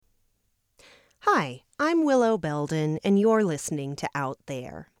Hi, I'm Willow Belden, and you're listening to Out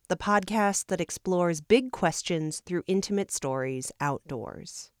There, the podcast that explores big questions through intimate stories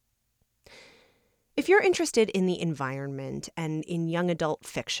outdoors. If you're interested in the environment and in young adult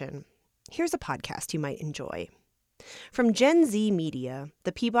fiction, here's a podcast you might enjoy. From Gen Z Media,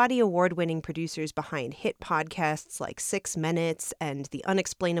 the Peabody Award-winning producers behind hit podcasts like 6 Minutes and The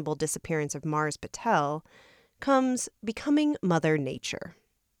Unexplainable Disappearance of Mars Patel, comes Becoming Mother Nature.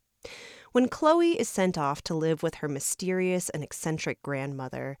 When Chloe is sent off to live with her mysterious and eccentric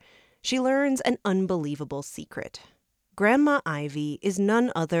grandmother, she learns an unbelievable secret. Grandma Ivy is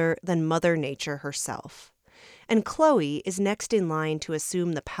none other than Mother Nature herself, and Chloe is next in line to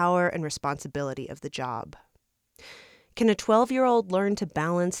assume the power and responsibility of the job. Can a 12-year-old learn to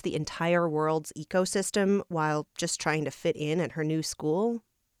balance the entire world's ecosystem while just trying to fit in at her new school?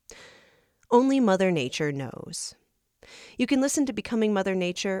 Only Mother Nature knows. You can listen to Becoming Mother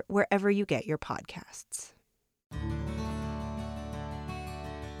Nature wherever you get your podcasts.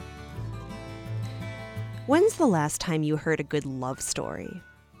 When's the last time you heard a good love story?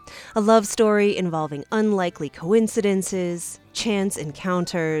 A love story involving unlikely coincidences, chance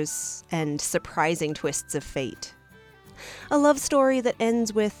encounters, and surprising twists of fate. A love story that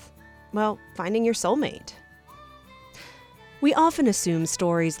ends with, well, finding your soulmate. We often assume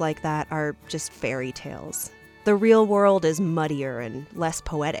stories like that are just fairy tales. The real world is muddier and less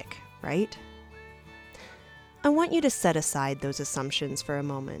poetic, right? I want you to set aside those assumptions for a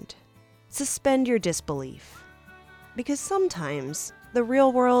moment. Suspend your disbelief. Because sometimes the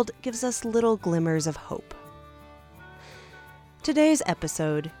real world gives us little glimmers of hope. Today's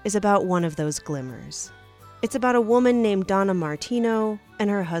episode is about one of those glimmers. It's about a woman named Donna Martino and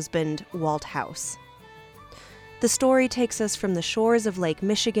her husband, Walt House. The story takes us from the shores of Lake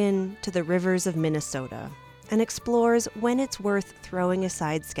Michigan to the rivers of Minnesota, and explores when it's worth throwing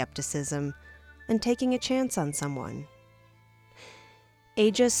aside skepticism and taking a chance on someone.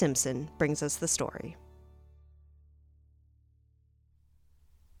 Aja Simpson brings us the story.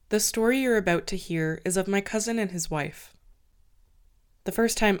 The story you're about to hear is of my cousin and his wife. The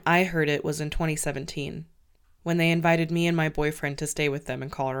first time I heard it was in 2017, when they invited me and my boyfriend to stay with them in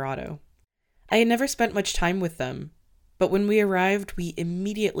Colorado. I had never spent much time with them, but when we arrived, we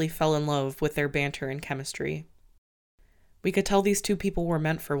immediately fell in love with their banter and chemistry. We could tell these two people were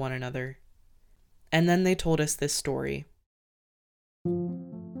meant for one another. And then they told us this story.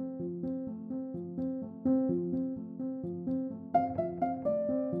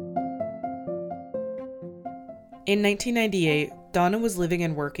 In 1998, Donna was living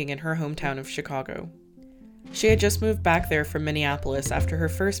and working in her hometown of Chicago. She had just moved back there from Minneapolis after her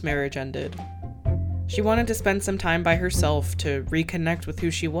first marriage ended. She wanted to spend some time by herself to reconnect with who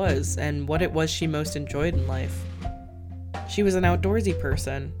she was and what it was she most enjoyed in life. She was an outdoorsy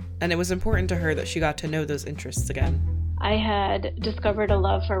person, and it was important to her that she got to know those interests again. I had discovered a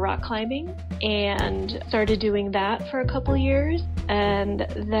love for rock climbing and started doing that for a couple years. And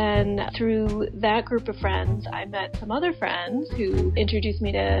then through that group of friends, I met some other friends who introduced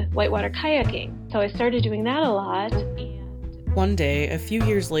me to whitewater kayaking. So I started doing that a lot. One day, a few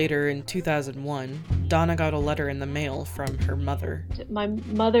years later in 2001, Donna got a letter in the mail from her mother. My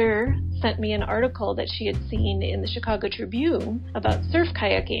mother sent me an article that she had seen in the Chicago Tribune about surf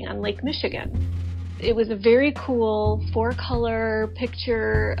kayaking on Lake Michigan. It was a very cool 4-color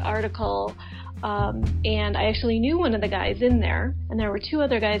picture article, and I actually knew one of the guys in there, and there were 2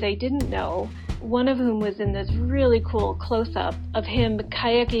 other guys I didn't know, one of whom was in this really cool close-up of him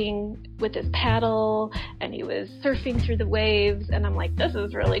kayaking with his paddle, and he was surfing through the waves, and I'm like, this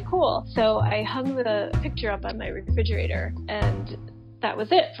is really cool. So I hung the picture up on my refrigerator, and that was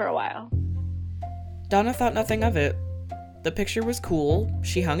it for a while. Donna thought nothing of it. The picture was cool,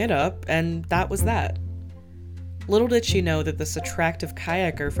 she hung it up, and that was that. Little did she know that this attractive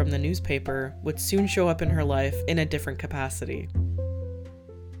kayaker from the newspaper would soon show up in her life in a different capacity.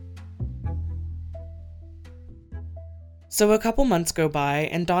 So a couple months go by,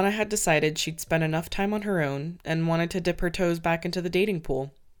 and Donna had decided she'd spent enough time on her own and wanted to dip her toes back into the dating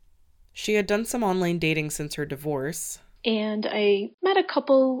pool. She had done some online dating since her divorce. And I met a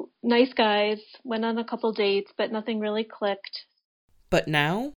couple nice guys, went on a couple dates, but nothing really clicked. But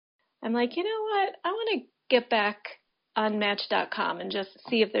now? I'm like, you know what? I want to get back on Match.com and just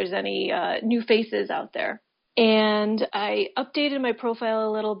see if there's any new faces out there. And I updated my profile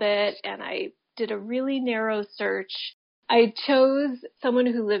a little bit, and I did a really narrow search. I chose someone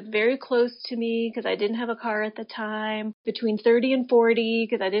who lived very close to me because I didn't have a car at the time, between 30 and 40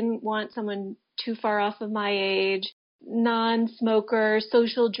 because I didn't want someone too far off of my age. Non-smoker,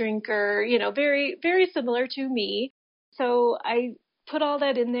 social drinker, very, very similar to me. So I put all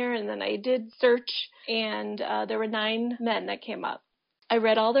that in there, and then I did search, and there were 9 men that came up. I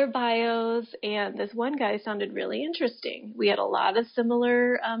read all their bios, and this one guy sounded really interesting. We had a lot of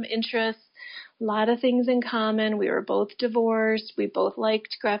similar interests, a lot of things in common. We were both divorced. We both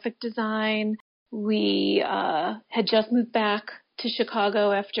liked graphic design. We had just moved back to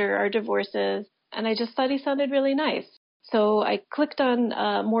Chicago after our divorces, and I just thought he sounded really nice. So I clicked on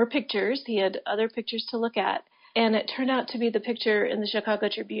more pictures. He had other pictures to look at, and it turned out to be the picture in the Chicago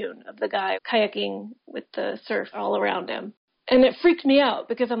Tribune of the guy kayaking with the surf all around him. And it freaked me out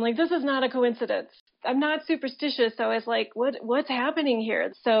because I'm like, this is not a coincidence. I'm not superstitious, so I was like, what's happening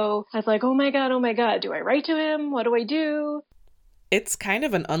here? So I was like, oh my God, do I write to him? What do I do? It's kind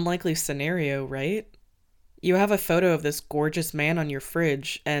of an unlikely scenario, right? You have a photo of this gorgeous man on your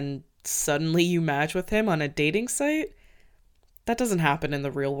fridge, and suddenly you match with him on a dating site? That doesn't happen in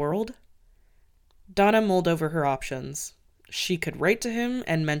the real world. Donna mulled over her options. She could write to him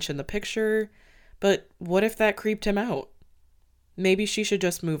and mention the picture, but what if that creeped him out? Maybe she should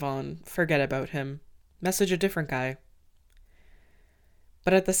just move on, forget about him, message a different guy.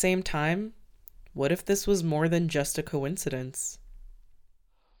 But at the same time, what if this was more than just a coincidence?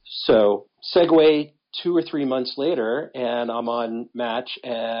 So, segue 2 or 3 months later, and I'm on Match,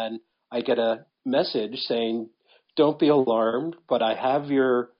 and I get a message saying, don't be alarmed, but I have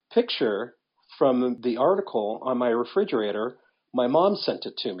your picture from the article on my refrigerator. My mom sent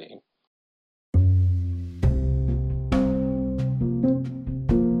it to me.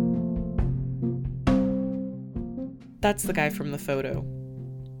 That's the guy from the photo.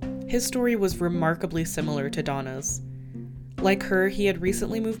 His story was remarkably similar to Donna's. Like her, he had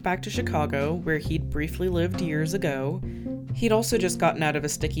recently moved back to Chicago, where he'd briefly lived years ago. He'd also just gotten out of a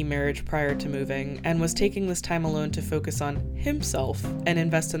sticky marriage prior to moving, and was taking this time alone to focus on himself and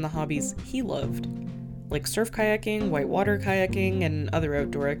invest in the hobbies he loved, like surf kayaking, whitewater kayaking, and other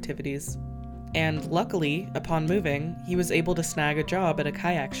outdoor activities. And luckily, upon moving, he was able to snag a job at a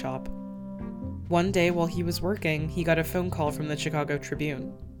kayak shop. One day while he was working, he got a phone call from the Chicago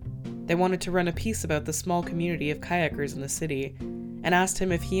Tribune. They wanted to run a piece about the small community of kayakers in the city, and asked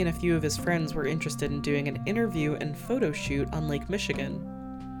him if he and a few of his friends were interested in doing an interview and photo shoot on Lake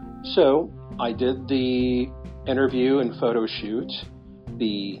Michigan. So I did the interview and photo shoot.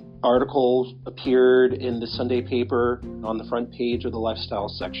 The article appeared in the Sunday paper on the front page of the lifestyle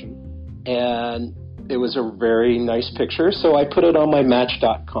section, and it was a very nice picture, so I put it on my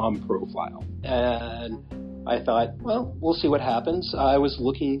Match.com profile. And I thought, well, we'll see what happens. I was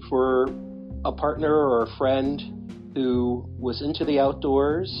looking for a partner or a friend who was into the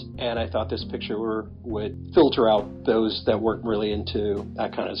outdoors, and I thought this picture would filter out those that weren't really into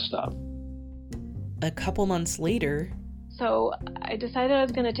that kind of stuff. A couple months later... So I decided I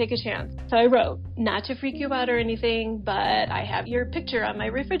was going to take a chance. So I wrote, not to freak you out or anything, but I have your picture on my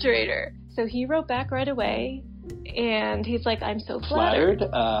refrigerator. So he wrote back right away, and he's like, I'm so flattered.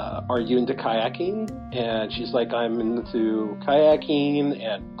 Are you into kayaking? And she's like, I'm into kayaking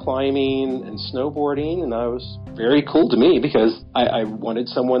and climbing and snowboarding. And I was very cool to me because I wanted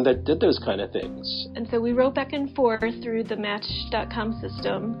someone that did those kind of things. And so we wrote back and forth through the Match.com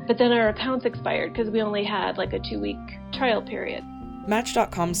system, but then our accounts expired because we only had like a 2-week trial period.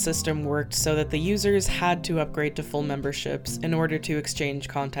 Match.com's system worked so that the users had to upgrade to full memberships in order to exchange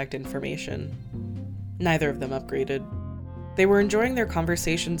contact information. Neither of them upgraded. They were enjoying their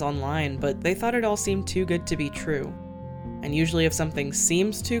conversations online, but they thought it all seemed too good to be true. And usually if something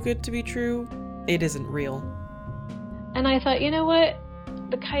seems too good to be true, it isn't real. And I thought, you know what?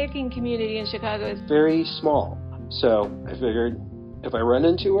 The kayaking community in Chicago is very small. So I figured if I run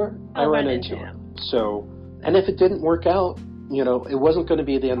into her, I run into her. So, and if it didn't work out, you know, it wasn't going to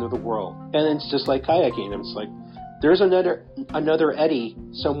be the end of the world. And it's just like kayaking. It's like, there's another eddy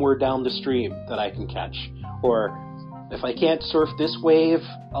somewhere down the stream that I can catch. Or if I can't surf this wave,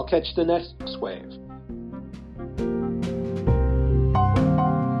 I'll catch the next wave.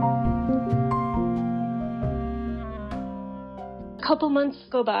 A couple months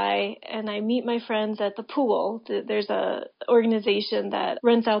go by, and I meet my friends at the pool. There's a organization that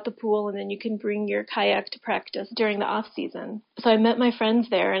rents out the pool, and then you can bring your kayak to practice during the off season. So I met my friends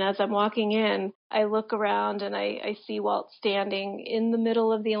there, and as I'm walking in, I look around and I see Walt standing in the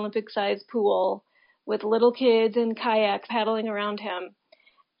middle of the Olympic-sized pool with little kids in kayaks paddling around him.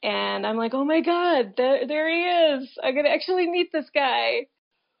 And I'm like, oh my God, there he is. I'm going to actually meet this guy.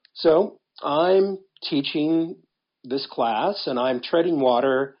 So I'm teaching this class, and I'm treading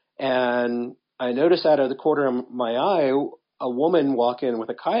water, and I notice out of the corner of my eye a woman walk in with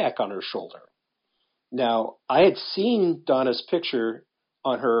a kayak on her shoulder. Now, I had seen Donna's picture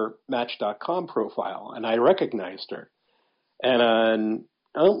on her Match.com profile, and I recognized her. And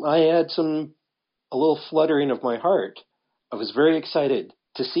I had a little fluttering of my heart. I was very excited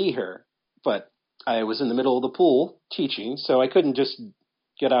to see her, but I was in the middle of the pool teaching, so I couldn't just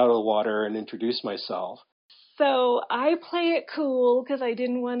get out of the water and introduce myself. So I play it cool because I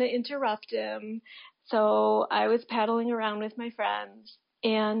didn't want to interrupt him. So I was paddling around with my friends.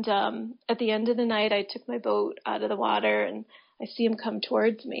 And at the end of the night, I took my boat out of the water and I see him come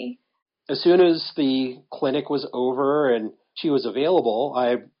towards me. As soon as the clinic was over and she was available,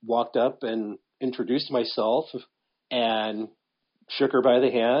 I walked up and introduced myself and shook her by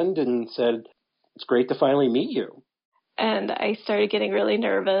the hand and said, "It's great to finally meet you." And I started getting really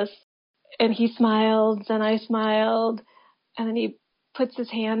nervous. And he smiled, and I smiled. And then he puts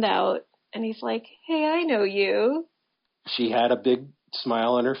his hand out, and he's like, "Hey, I know you." She had a big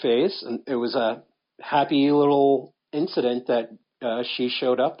smile on her face, and it was a happy little incident that she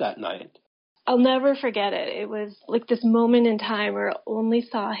showed up that night. I'll never forget it. It was like this moment in time where I only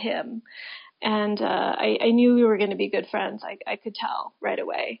saw him. And I knew we were going to be good friends. I could tell right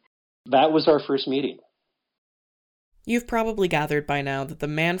away. That was our first meeting. You've probably gathered by now that the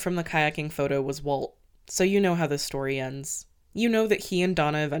man from the kayaking photo was Walt, so you know how this story ends. You know that he and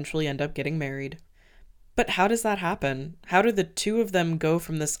Donna eventually end up getting married. But how does that happen? How do the two of them go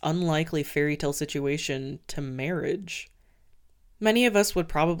from this unlikely fairy tale situation to marriage? Many of us would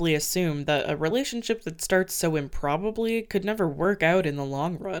probably assume that a relationship that starts so improbably could never work out in the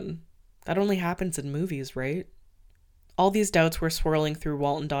long run. That only happens in movies, right? All these doubts were swirling through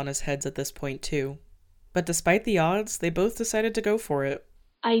Walt and Donna's heads at this point too. But despite the odds, they both decided to go for it.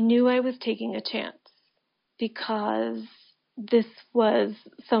 I knew I was taking a chance because this was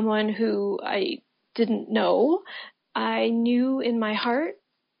someone who I didn't know. I knew in my heart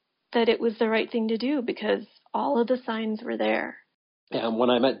that it was the right thing to do because all of the signs were there. And when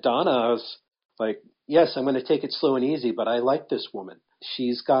I met Donna, I was like, yes, I'm going to take it slow and easy, but I like this woman.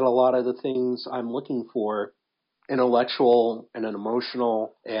 She's got a lot of the things I'm looking for, intellectual and an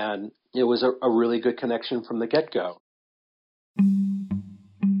emotional, and it was a really good connection from the get-go.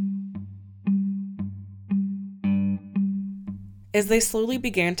 As they slowly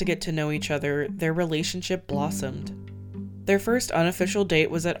began to get to know each other, their relationship blossomed. Their first unofficial date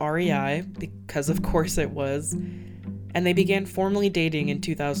was at REI, because of course it was, and they began formally dating in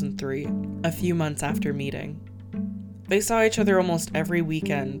 2003, a few months after meeting. They saw each other almost every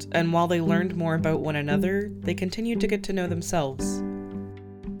weekend, and while they learned more about one another, they continued to get to know themselves.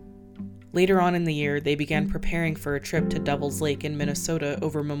 Later on in the year, they began preparing for a trip to Devil's Lake in Minnesota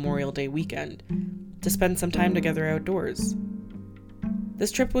over Memorial Day weekend, to spend some time together outdoors.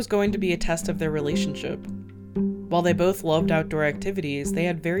 This trip was going to be a test of their relationship. While they both loved outdoor activities, they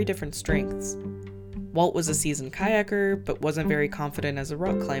had very different strengths. Walt was a seasoned kayaker, but wasn't very confident as a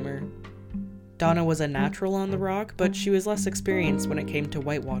rock climber. Donna was a natural on the rock, but she was less experienced when it came to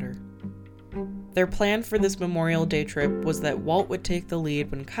whitewater. Their plan for this Memorial Day trip was that Walt would take the lead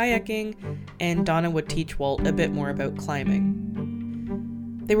when kayaking, and Donna would teach Walt a bit more about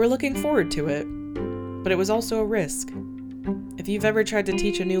climbing. They were looking forward to it, but it was also a risk. If you've ever tried to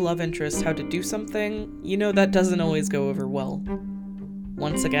teach a new love interest how to do something, you know that doesn't always go over well.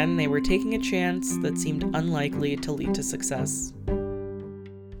 Once again, they were taking a chance that seemed unlikely to lead to success.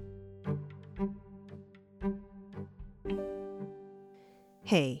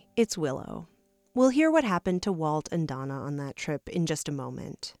 Hey, it's Willow. We'll hear what happened to Walt and Donna on that trip in just a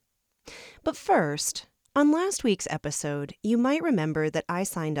moment. But first, on last week's episode, you might remember that I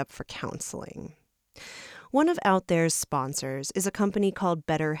signed up for counseling. One of Out There's sponsors is a company called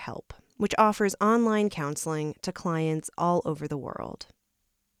BetterHelp, which offers online counseling to clients all over the world.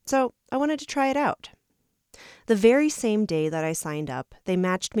 So I wanted to try it out. The very same day that I signed up, they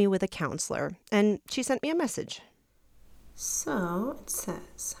matched me with a counselor, and she sent me a message. So it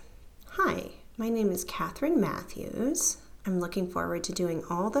says, "Hi, my name is Catherine Matthews. I'm looking forward to doing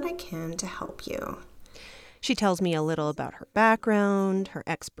all that I can to help you." She tells me a little about her background, her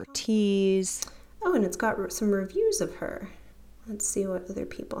expertise. Oh, and it's got some reviews of her. Let's see what other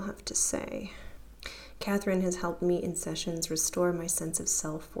people have to say. Catherine has helped me in sessions restore my sense of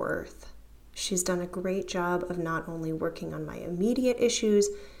self-worth. She's done a great job of not only working on my immediate issues,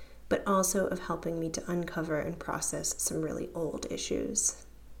 but also of helping me to uncover and process some really old issues.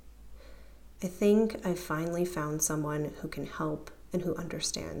 I think I finally found someone who can help and who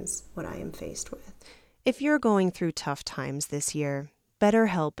understands what I am faced with. If you're going through tough times this year,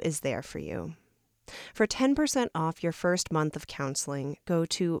 BetterHelp is there for you. For 10% off your first month of counseling, go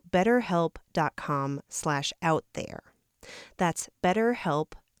to betterhelp.com/outthere. That's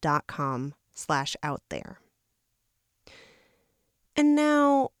betterhelp.com/outthere. And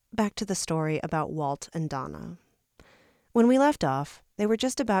now, back to the story about Walt and Donna. When we left off, they were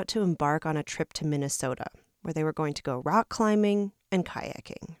just about to embark on a trip to Minnesota, where they were going to go rock climbing and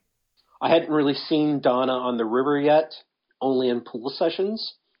kayaking. I hadn't really seen Donna on the river yet, only in pool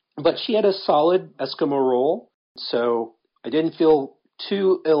sessions, but she had a solid Eskimo role, so I didn't feel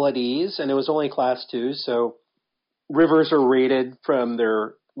too ill at ease, and it was only class 2, so rivers are rated from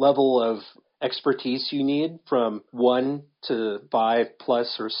their level of expertise you need, from 1 to 5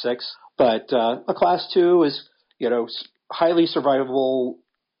 plus or 6, but a class 2 is, highly survivable.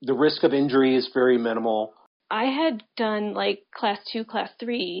 The risk of injury is very minimal. I had done like class 2, class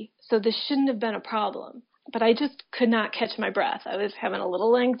 3, so this shouldn't have been a problem. But I just could not catch my breath. I was having a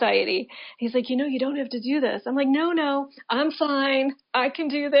little anxiety. He's like, you don't have to do this. I'm like, no, I'm fine. I can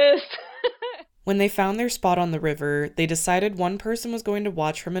do this. When they found their spot on the river, they decided one person was going to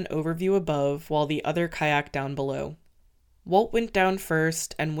watch from an overview above while the other kayaked down below. Walt went down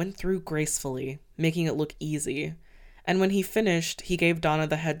first and went through gracefully, making it look easy. And when he finished, he gave Donna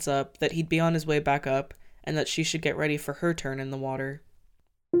the heads up that he'd be on his way back up and that she should get ready for her turn in the water.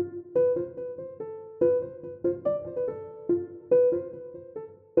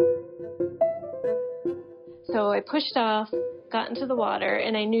 So I pushed off, got into the water,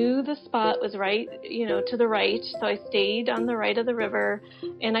 and I knew the spot was right, to the right. So I stayed on the right of the river,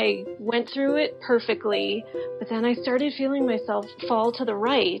 and I went through it perfectly. But then I started feeling myself fall to the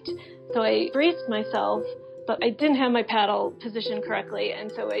right. So I braced myself, but I didn't have my paddle positioned correctly.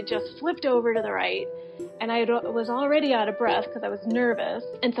 And so I just flipped over to the right. And I was already out of breath because I was nervous.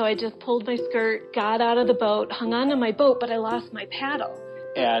 And so I just pulled my skirt, got out of the boat, hung on to my boat, but I lost my paddle.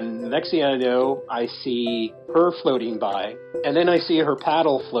 And the next thing I know, I see her floating by, and then I see her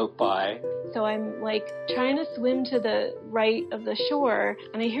paddle float by. So I'm like trying to swim to the right of the shore,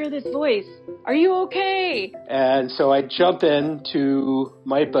 and I hear this voice, "Are you okay?" And so I jump into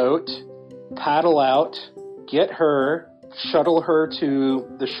my boat, paddle out, get her, shuttle her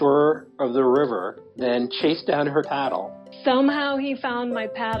to the shore of the river, then chase down her paddle. Somehow he found my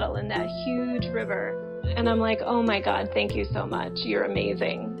paddle in that huge river. And I'm like, oh my God, thank you so much. You're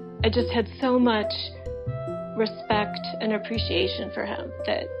amazing. I just had so much respect and appreciation for him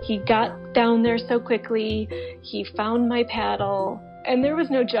that he got down there so quickly. He found my paddle, and there was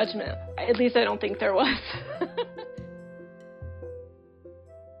no judgment. At least I don't think there was.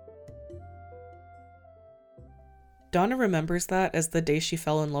 Donna remembers that as the day she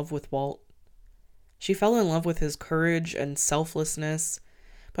fell in love with Walt. She fell in love with his courage and selflessness,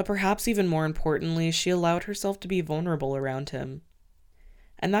 but perhaps even more importantly, she allowed herself to be vulnerable around him.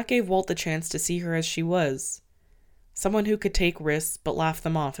 And that gave Walt the chance to see her as she was, someone who could take risks but laugh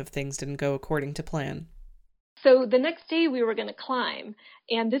them off if things didn't go according to plan. So the next day we were going to climb,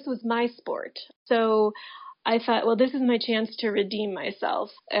 and this was my sport. So I thought, well, this is my chance to redeem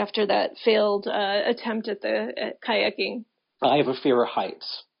myself after that failed attempt at kayaking. I have a fear of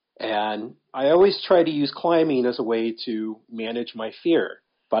heights, and I always try to use climbing as a way to manage my fear.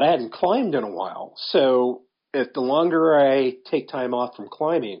 But I hadn't climbed in a while, so if the longer I take time off from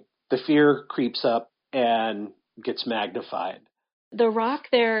climbing, the fear creeps up and gets magnified. The rock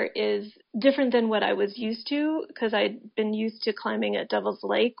there is different than what I was used to, because I'd been used to climbing at Devil's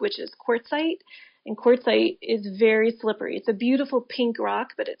Lake, which is quartzite, and quartzite is very slippery. It's a beautiful pink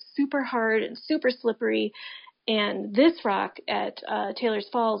rock, but it's super hard and super slippery, and this rock at Taylor's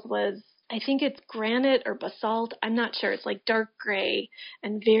Falls was, I think it's granite or basalt. I'm not sure. It's like dark gray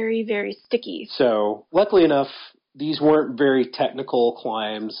and very, very sticky. So luckily enough, these weren't very technical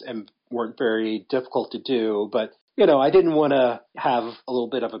climbs and weren't very difficult to do. But, I didn't want to have a little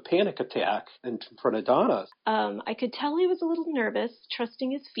bit of a panic attack in front of Donna. I could tell he was a little nervous,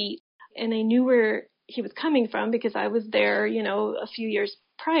 trusting his feet. And I knew where he was coming from because I was there, a few years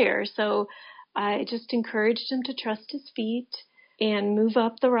prior. So I just encouraged him to trust his feet and move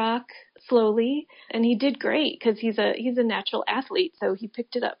up the rock slowly, and he did great because he's a natural athlete, so he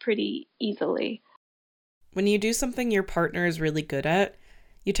picked it up pretty easily. When you do something your partner is really good at,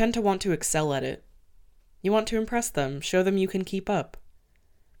 you tend to want to excel at it. You want to impress them, show them you can keep up.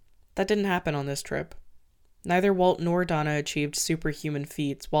 That didn't happen on this trip. Neither Walt nor Donna achieved superhuman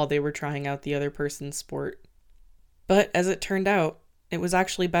feats while they were trying out the other person's sport. But as it turned out, it was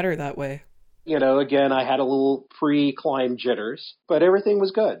actually better that way. Again, I had a little pre-climb jitters, but everything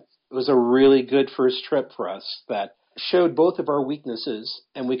was good. It was a really good first trip for us that showed both of our weaknesses,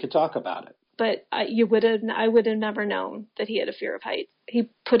 and we could talk about it. But I would have never known that he had a fear of heights. He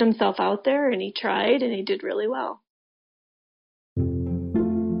put himself out there, and he tried, and he did really well.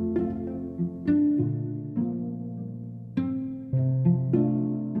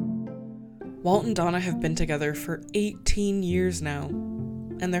 Walt and Donna have been together for 18 years now,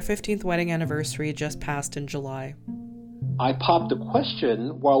 and their 15th wedding anniversary just passed in July. I popped a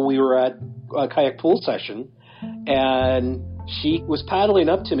question while we were at a kayak pool session, and she was paddling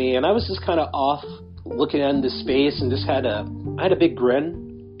up to me, and I was just kind of off looking into space and just I had a big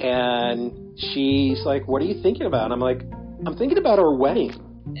grin, and she's like, "What are you thinking about?" And I'm like, "I'm thinking about our wedding."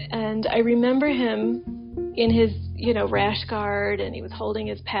 And I remember him in his, rash guard, and he was holding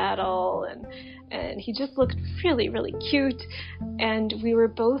his paddle, and he just looked really, really cute. And we were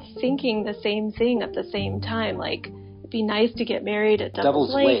both thinking the same thing at the same time, like, it'd be nice to get married at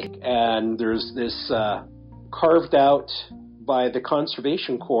Devil's Lake. And there's this carved out by the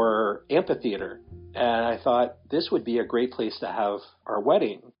Conservation Corps amphitheater. And I thought this would be a great place to have our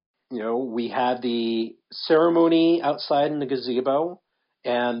wedding. We had the ceremony outside in the gazebo,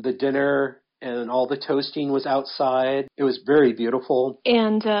 and the dinner and all the toasting was outside. It was very beautiful.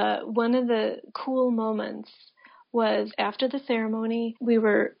 And one of the cool moments was after the ceremony, we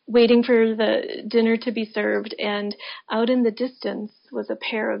were waiting for the dinner to be served, and out in the distance was a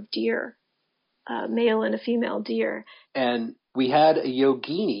pair of deer, a male and a female deer. And we had a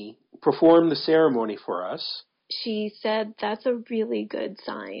yogini perform the ceremony for us. She said, "That's a really good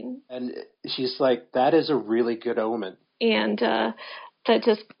sign." And she's like, "That is a really good omen." And that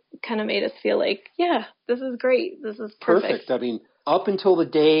just kind of made us feel like, yeah, this is great. This is perfect. I mean, up until the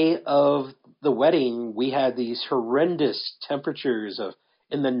day of the wedding, we had these horrendous temperatures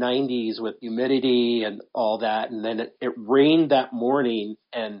in the 90s with humidity and all that. And then it rained that morning,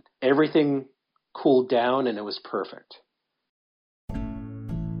 and everything cooled down, and it was perfect.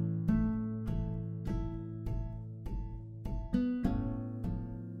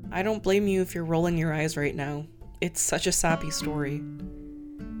 I don't blame you if you're rolling your eyes right now. It's such a sappy story.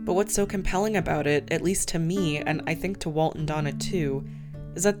 But what's so compelling about it, at least to me, and I think to Walt and Donna too,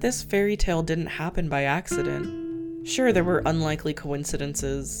 is that this fairy tale didn't happen by accident. Sure, there were unlikely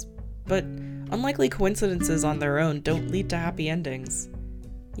coincidences, but unlikely coincidences on their own don't lead to happy endings.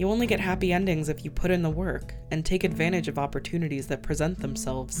 You only get happy endings if you put in the work and take advantage of opportunities that present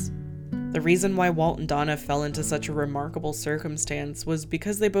themselves. The reason why Walt and Donna fell into such a remarkable circumstance was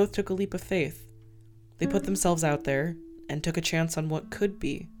because they both took a leap of faith. They put themselves out there and took a chance on what could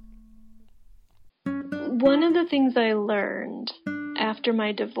be. One of the things I learned after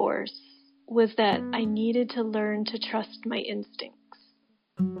my divorce was that I needed to learn to trust my instincts.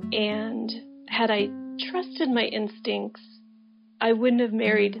 And had I trusted my instincts, I wouldn't have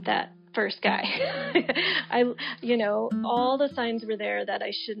married that first guy. All the signs were there that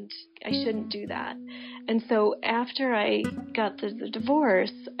I shouldn't do that. And so after I got the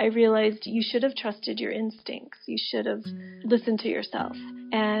divorce, I realized you should have trusted your instincts. You should have listened to yourself.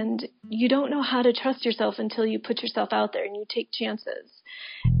 And you don't know how to trust yourself until you put yourself out there and you take chances.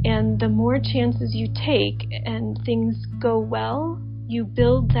 And the more chances you take and things go well, you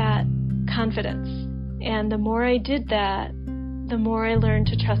build that confidence. And the more I did that, the more I learned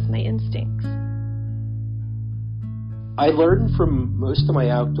to trust my instincts. I learned from most of my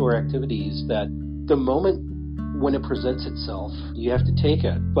outdoor activities that the moment when it presents itself, you have to take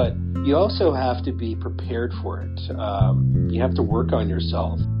it, but you also have to be prepared for it. You have to work on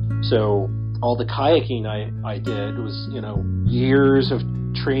yourself. So all the kayaking I did was, years of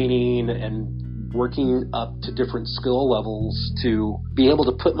training and working up to different skill levels to be able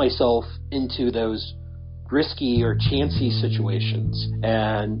to put myself into those risky or chancy situations.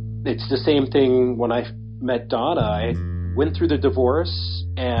 And it's the same thing when I met Donna. I went through the divorce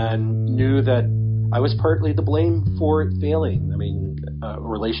and knew that I was partly to blame for it failing. I mean, a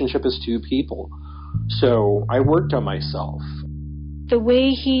relationship is two people. So I worked on myself. The way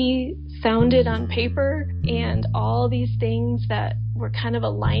he sounded on paper and all these things that were kind of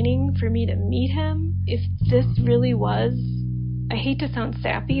aligning for me to meet him, if this really was, I hate to sound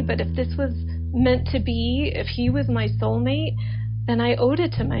sappy, but if this was meant to be, if he was my soulmate, then I owed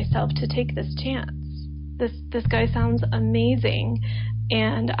it to myself to take this chance. This guy sounds amazing,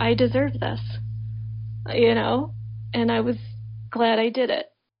 and I deserve this, and I was glad I did it.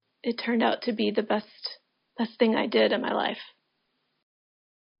 It turned out to be the best thing I did in my life.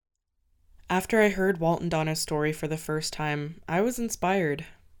 After I heard Walt and Donna's story for the first time, I was inspired.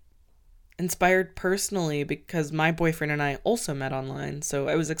 Inspired personally because my boyfriend and I also met online, so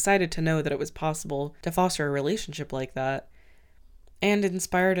I was excited to know that it was possible to foster a relationship like that. And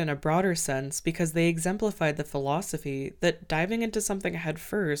inspired in a broader sense because they exemplified the philosophy that diving into something head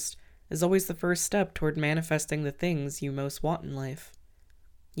first is always the first step toward manifesting the things you most want in life.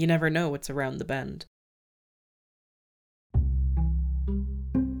 You never know what's around the bend.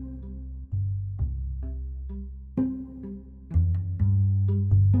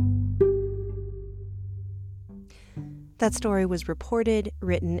 That story was reported,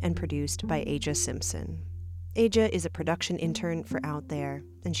 written, and produced by Aja Simpson. Aja is a production intern for Out There,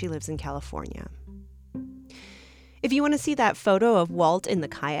 and she lives in California. If you want to see that photo of Walt in the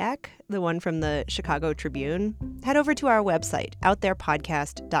kayak, the one from the Chicago Tribune, head over to our website,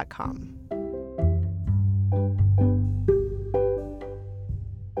 outtherepodcast.com.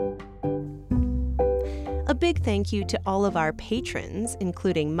 A big thank you to all of our patrons,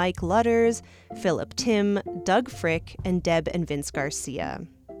 including Mike Lutters, Philip Tim, Doug Frick, and Deb and Vince Garcia.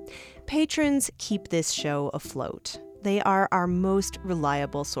 Patrons keep this show afloat. They are our most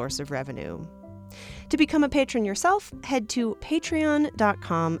reliable source of revenue. To become a patron yourself, head to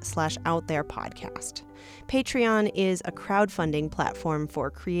patreon.com/outtherepodcast. Patreon is a crowdfunding platform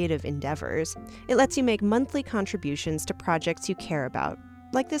for creative endeavors. It lets you make monthly contributions to projects you care about,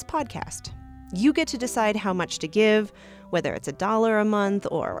 like this podcast. You get to decide how much to give, whether it's $1 a month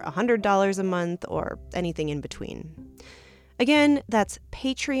or $100 a month or anything in between. Again, that's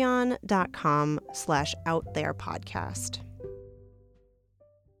patreon.com/outtherepodcast.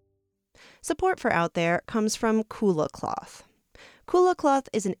 Support for Out There comes from Kula Cloth. Kula Cloth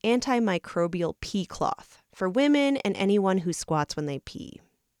is an antimicrobial pee cloth for women and anyone who squats when they pee.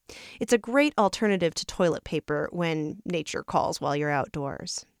 It's a great alternative to toilet paper when nature calls while you're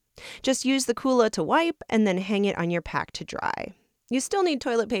outdoors. Just use the Kula to wipe and then hang it on your pack to dry. You still need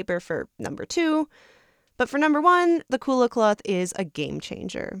toilet paper for number 2, but for number 1, the Kula Cloth is a game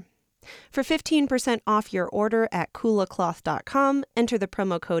changer. For 15% off your order at kulacloth.com, enter the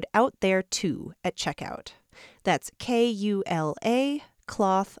promo code OUTTHERE2 at checkout. That's KULA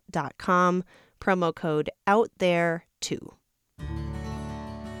cloth.com, promo code OUTTHERE2.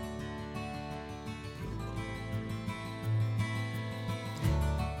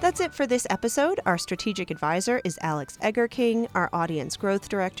 That's it for this episode. Our strategic advisor is Alex Eggerking. Our audience growth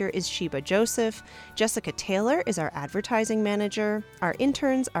director is Sheba Joseph. Jessica Taylor is our advertising manager. Our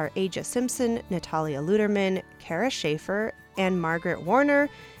interns are Aja Simpson, Natalia Luderman, Kara Schaefer, and Margaret Warner,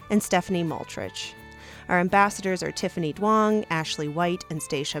 and Stephanie Maltrich. Our ambassadors are Tiffany Duong, Ashley White, and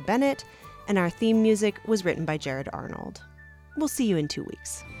Stacia Bennett, and our theme music was written by Jared Arnold. We'll see you in 2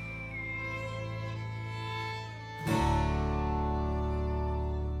 weeks.